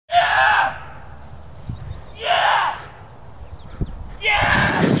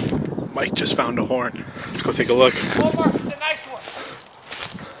Mike just found a horn. Let's go take a look. Oh, Mark, it's a nice one.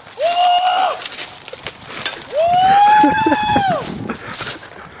 Woo!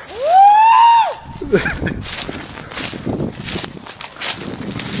 Woo! Woo!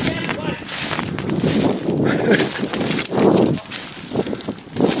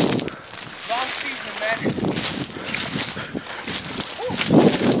 Long season, man.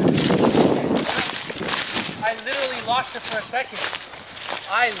 I literally lost it for a second.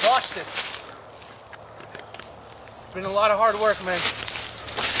 I lost it. It's been a lot of hard work, man.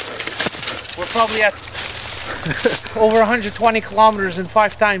 We're probably at over 120 kilometers in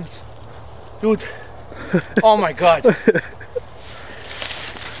 5 times. Dude, oh my God.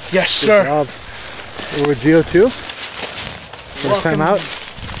 Yes, sir. Good job. We're with Gio too. First time out.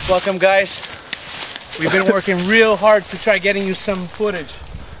 Welcome, guys. We've been working real hard to try getting you some footage.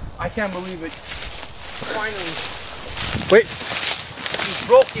 I can't believe it. Finally. Wait. He's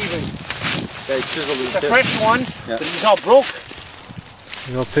broke even. Yeah, it's a fresh one, yeah. But he's all broke.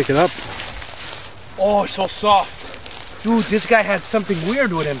 You know, pick it up. Oh, so soft. Dude, this guy had something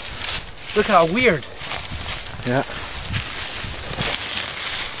weird with him. Look how weird. Yeah.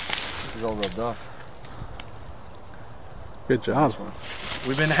 He's all rubbed off. Good job.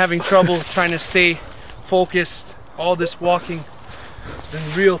 We've been having trouble trying to stay focused. All this walking, it's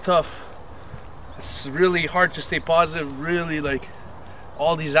been real tough. It's really hard to stay positive, really, like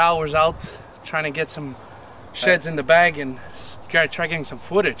all these hours out trying to get some sheds in the bag and try getting some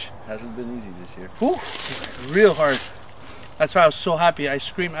footage. Hasn't been easy this year. Whew, real hard. That's why I was so happy. I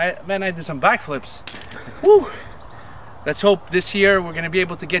screamed, man, I did some backflips. Whew. Let's hope this year we're gonna be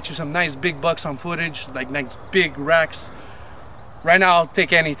able to get you some nice big bucks on footage, like nice big racks. Right now I'll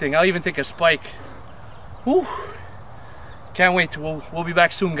take anything. I'll even take a spike. Whew. Can't wait. We'll be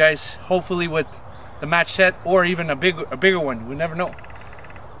back soon, guys. Hopefully with the match set or even a bigger one. We never know.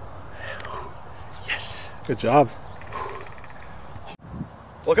 Yes. Good job.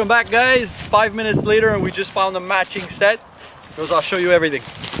 Welcome back, guys. 5 minutes later and we just found a matching set. Because I'll show you everything.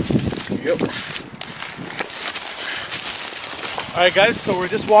 Yep. Alright guys, so we're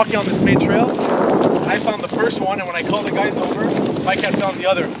just walking on this main trail. I found the first one and when I called the guys over, Mike had found the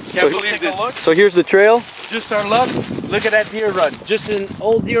other. Can't believe this. Look. So here's the trail. Just our luck. Look at that deer run. Just an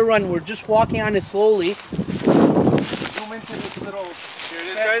old deer run. We're just walking on it slowly. Zoom into this little... Here it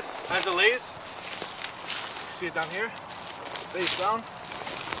is, guys. Has the lays. See it down here? Lays down.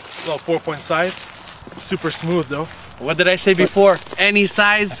 Little 4-point size. Super smooth though. What did I say before? Any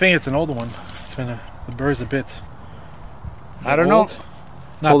size? I think it's an older one. It's been the burr's a bit. I don't know.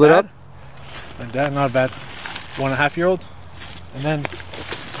 Not Hold bad. it up. Like that, not bad. 1.5-year-old. And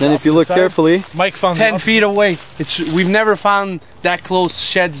then if you look carefully, Mike found 10 feet away. We've never found that close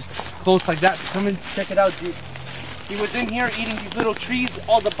sheds close like that. Come and check it out, dude. He was in here eating these little trees.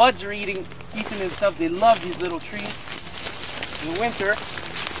 All the buds are eating and stuff. They love these little trees. In the winter,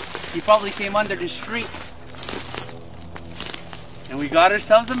 he probably came under the street. And we got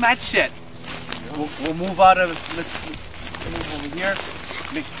ourselves a match shed. We'll move out of, let's move over here,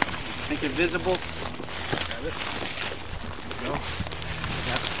 make it visible.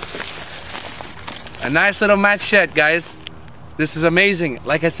 A nice little match shed, guys. This is amazing.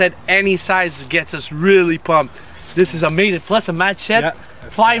 Like I said, any size gets us really pumped. This is amazing. Plus a match shed. Yeah,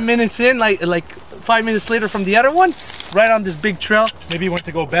 5 minutes in, like 5 minutes later from the other one, right on this big trail. Maybe you went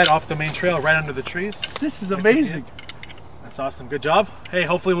to go bed off the main trail, right under the trees. This is amazing. That's awesome. Good job. Hey,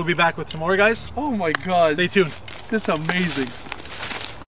 hopefully we'll be back with some more, guys. Oh my God. Stay tuned. This is amazing.